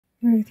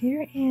Ruth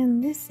here,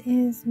 and this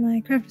is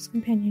my Crafter's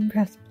Companion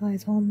craft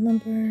supplies haul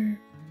number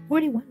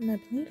 41, I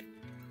believe.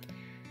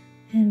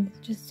 And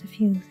just a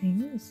few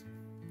things.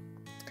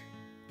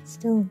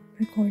 Still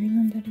recording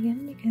on that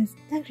again because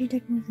actually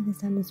technically this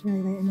time it's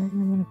really late at night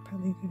and I'm gonna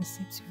probably go to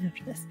sleep soon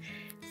after this.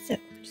 So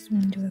just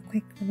want to do a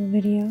quick little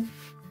video.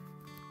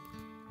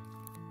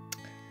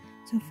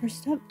 So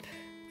first up,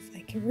 if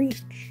I can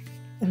reach,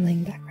 I'm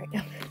laying back right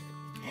now.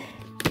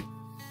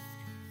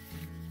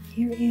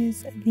 Here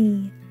is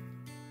the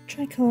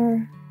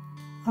Tricolor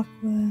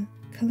Aqua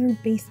Color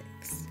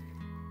Basics.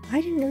 I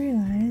didn't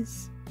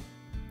realize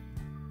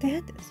they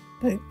had this,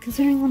 but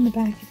considering on the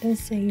back it does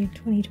say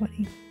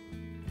 2020.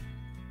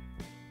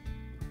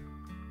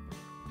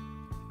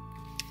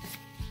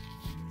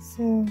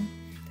 So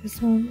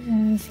this one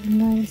has a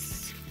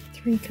nice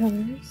 3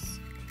 colors.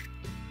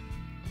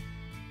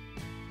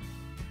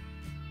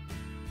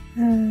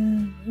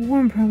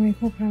 Warm primary,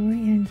 cool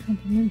primary, and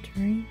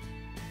complementary.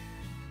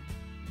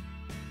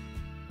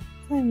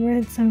 Flame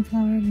red,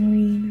 sunflower,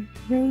 green,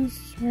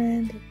 rose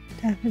red,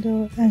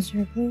 daffodil,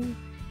 azure blue,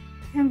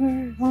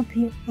 amber,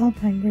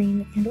 alpine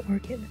green, and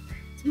orchid.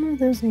 Some of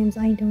those names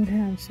I don't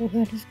have, so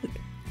that is good.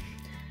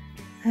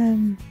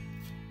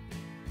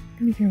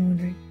 If you're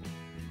wondering.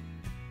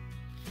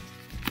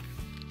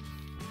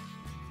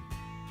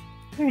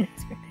 Very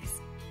nice, very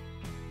nice.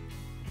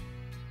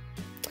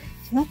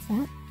 So that's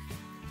that.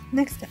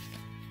 Next up,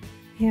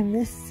 we have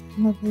this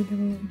lovely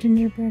little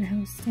gingerbread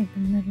house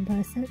stamping metal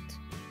die set.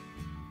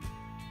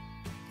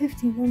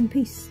 51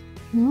 piece.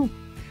 Oh,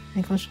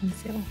 my gosh, on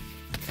sale.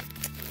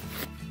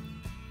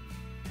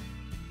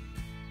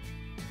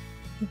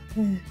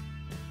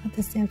 But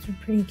the stamps are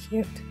pretty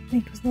cute.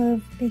 Baked with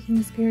love,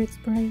 baking spirits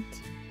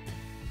bright.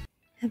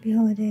 Happy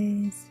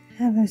holidays.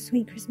 Have a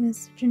sweet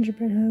Christmas.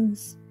 Gingerbread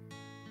hugs.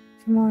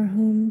 From our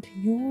home to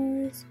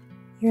yours.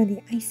 You're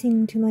the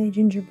icing to my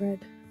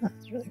gingerbread. Oh,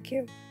 that's really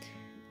cute.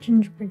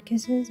 Gingerbread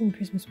kisses and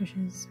Christmas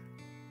wishes.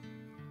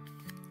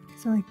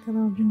 So I like the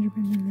little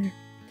gingerbread in there.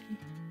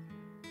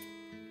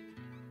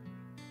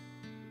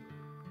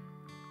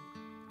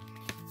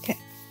 Okay.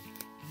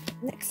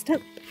 Next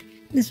up,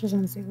 this was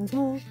on sale as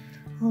well.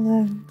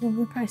 I'll go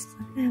over the prices.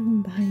 I'm gonna have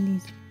them behind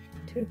these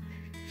too.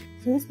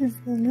 So this is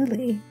the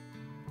lily,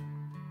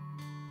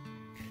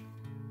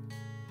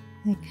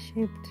 like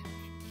shaped.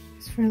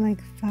 It's for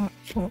like flower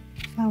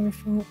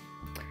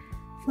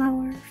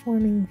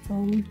forming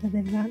foam that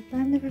they've got, but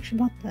I've never actually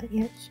bought that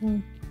yet. So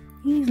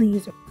you usually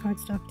use it with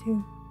cardstock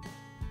too.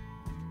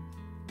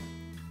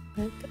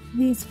 But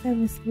these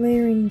fabulous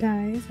layering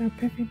dies are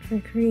perfect for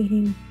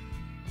creating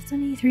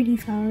sunny 3D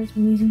flowers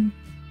when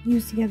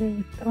used together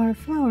with our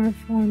flower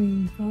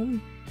forming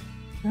foam.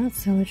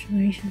 That's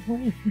illustration for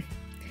you.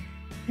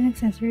 And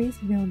accessories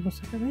available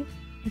separately,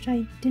 which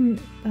I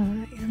didn't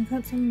buy. I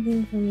got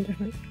something from a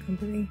different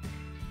company,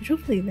 which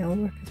hopefully they'll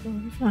work as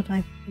well. If not,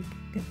 I will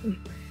get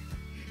them.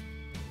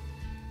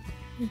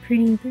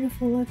 Creating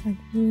beautiful lifelike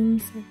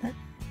blooms that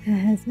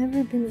has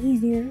never been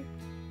easier.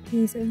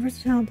 These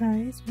versatile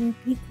dies work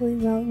equally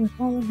well with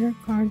all of your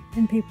card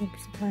and paper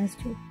supplies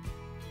too.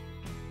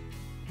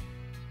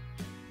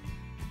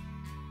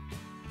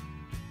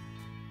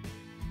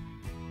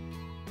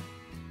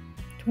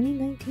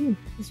 $20.19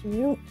 is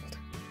real old.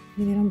 I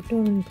mean, they don't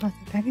do them in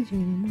plastic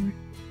packaging anymore.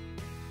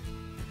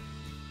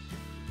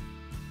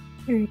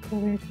 Very cool,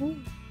 very cool.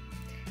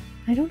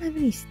 I don't have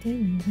any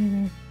standings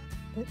either,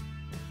 but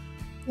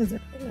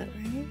doesn't really matter,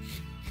 right?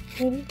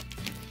 Maybe.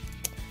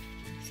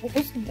 So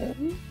those are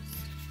those.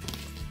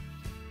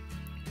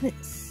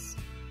 This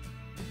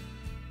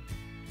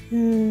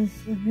is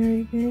a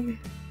very big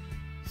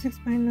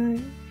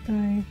 6.9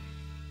 by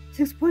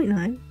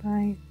 6.9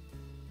 by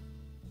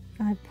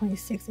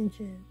 5.6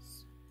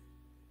 inches.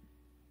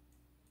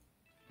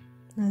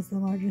 That's the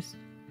largest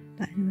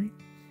die anyway.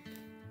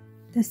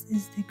 This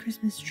is the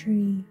Christmas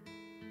tree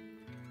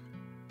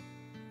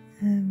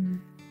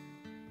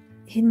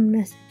hidden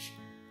message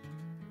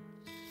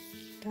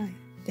die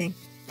thing.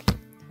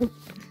 Oh.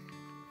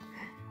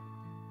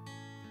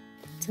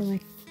 So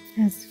like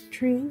as a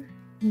tree,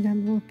 you got a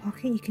little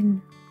pocket you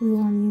can glue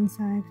on the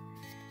inside.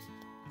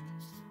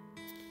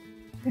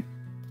 There.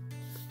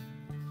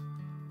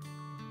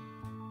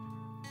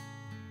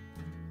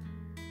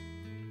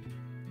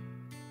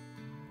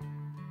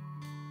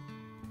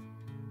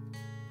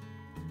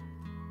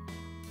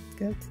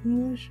 Go to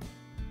English.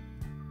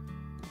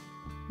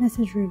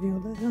 Message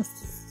revealed.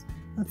 That's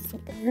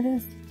what the word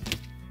is.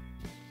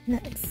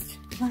 Next,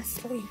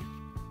 lastly,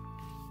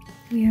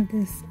 we have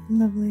this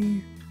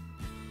lovely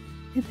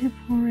Hip Hip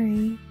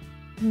Hooray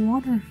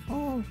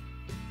waterfall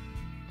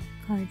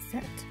card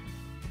set.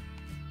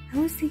 I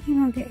was thinking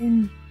about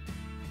getting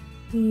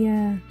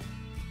the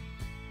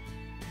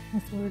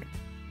what's the word?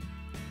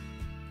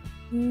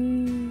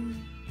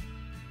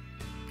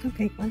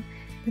 Cupcake one,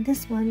 but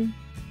this one,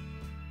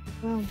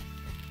 well,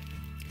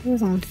 it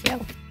was on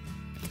sale,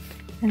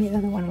 and the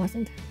other one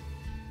wasn't.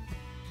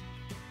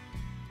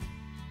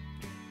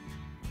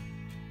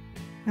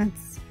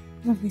 That's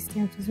lovely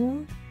stamps as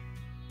well.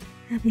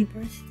 Happy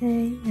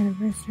birthday,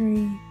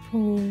 anniversary,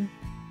 pool,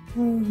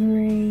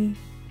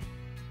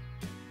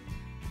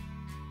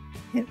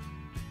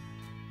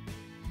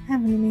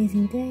 Have an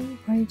amazing day.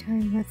 Party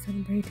time. Let's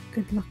celebrate.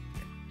 Good luck.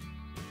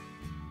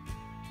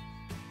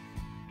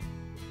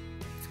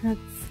 It's got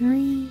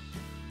 3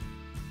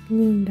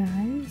 balloon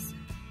dies.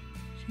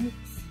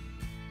 Shapes.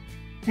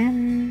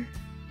 Banner.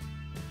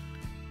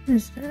 What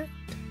is that?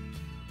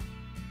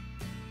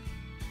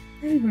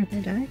 Happy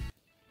birthday die.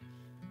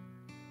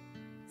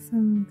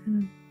 Some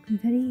kind of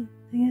confetti,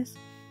 I guess.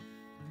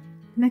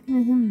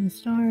 Mechanism, the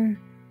star.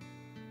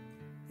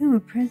 Ooh, a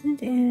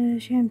present and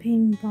a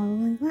champagne bottle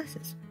and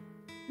glasses.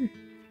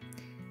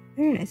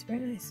 Very nice, very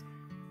nice.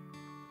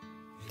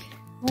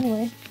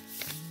 Anyway,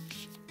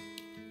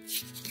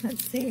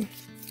 let's see.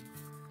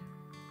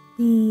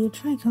 The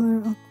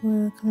Tricolor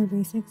Aqua Color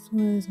Basics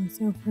was on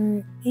sale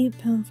for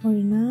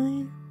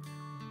 £8.49.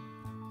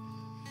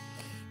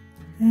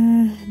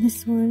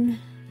 This one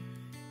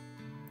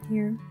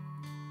here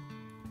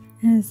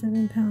is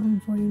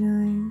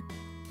 £7.49.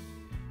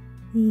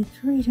 The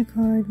Creator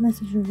Card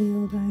Message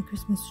Reveal by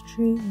Christmas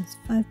Tree was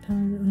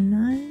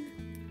 £5.09.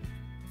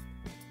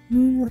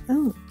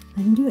 Oh, I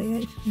didn't do it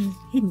yet. It's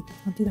hidden.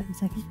 I'll do that in a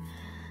second.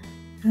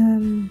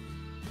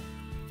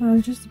 What I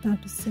was just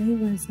about to say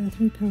was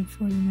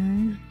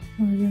 £3.49.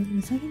 I'll reveal it in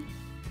a second.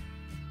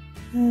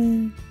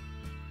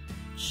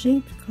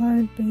 Shaped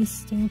Card Base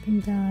Stamp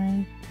and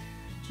Die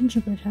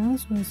Gingerbread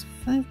House was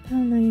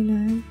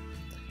 £5.99.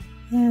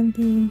 And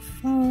the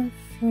Flower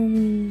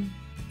Forming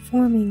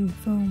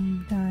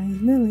Foam Die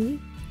Lily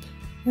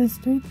was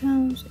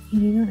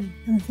 £3.89.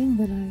 And the thing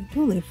that I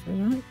totally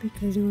forgot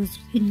because it was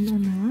hidden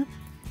on my lap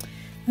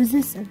was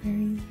this a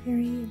very,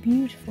 very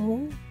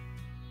beautiful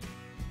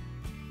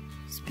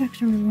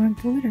Spectrum Reward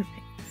glitter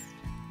paste.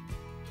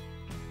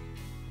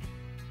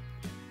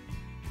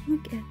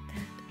 Look at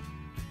that.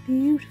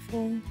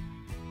 Beautiful.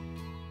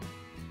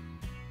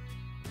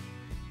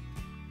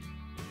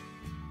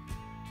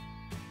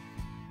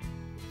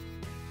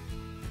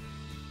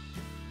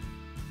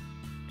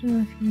 I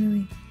don't know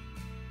if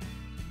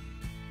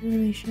it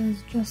really shows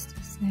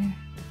justice there.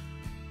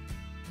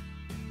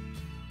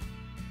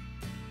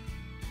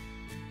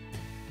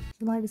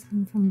 The light is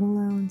coming from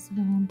below instead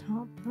of on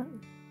top, but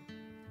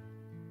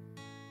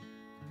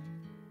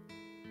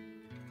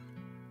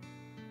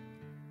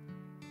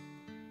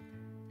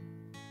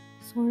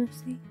sort of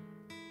see.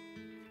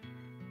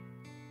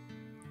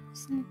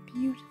 Isn't it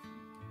beautiful?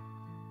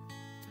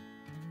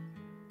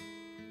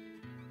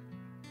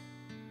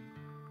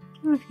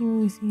 I don't know if you can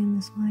really see in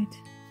this light,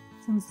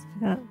 since I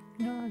got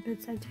a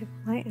bedside table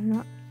light and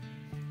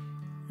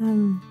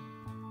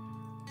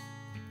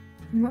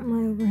not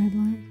my overhead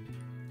light.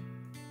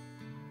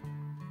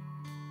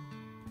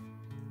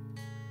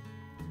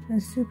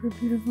 That's super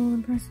beautiful,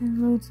 impressive,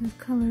 loads of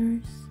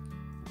colors.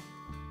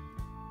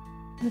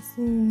 Let's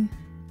see,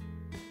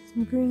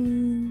 some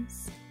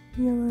greens,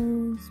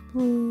 yellows,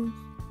 blues,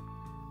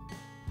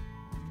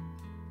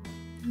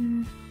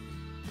 and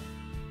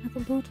like a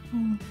beautiful.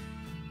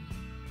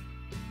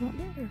 Not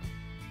there.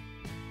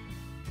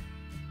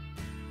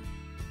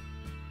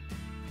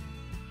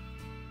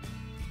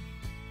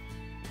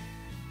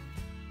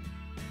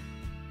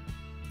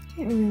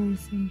 Can't really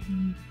see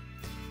anything,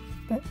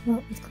 but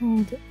well, it's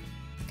called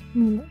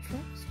Moonlit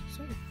Frost,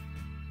 so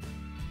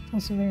it's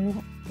also very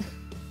hot.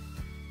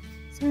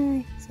 So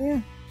anyway, so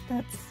yeah,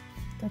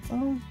 that's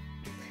all.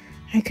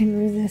 I couldn't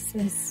resist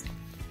this.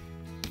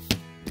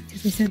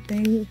 As I said,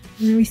 they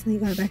recently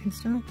got it back in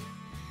stock.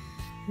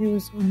 It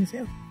was on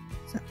sale.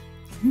 So I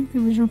think the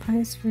original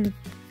price for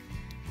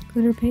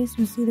glitter paste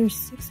was either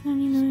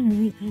 $6.99 or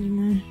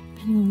 $8.99,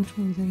 depending on which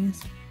ones, I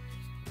guess.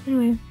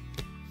 Anyway,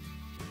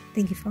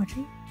 thank you for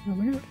watching.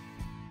 Over and out.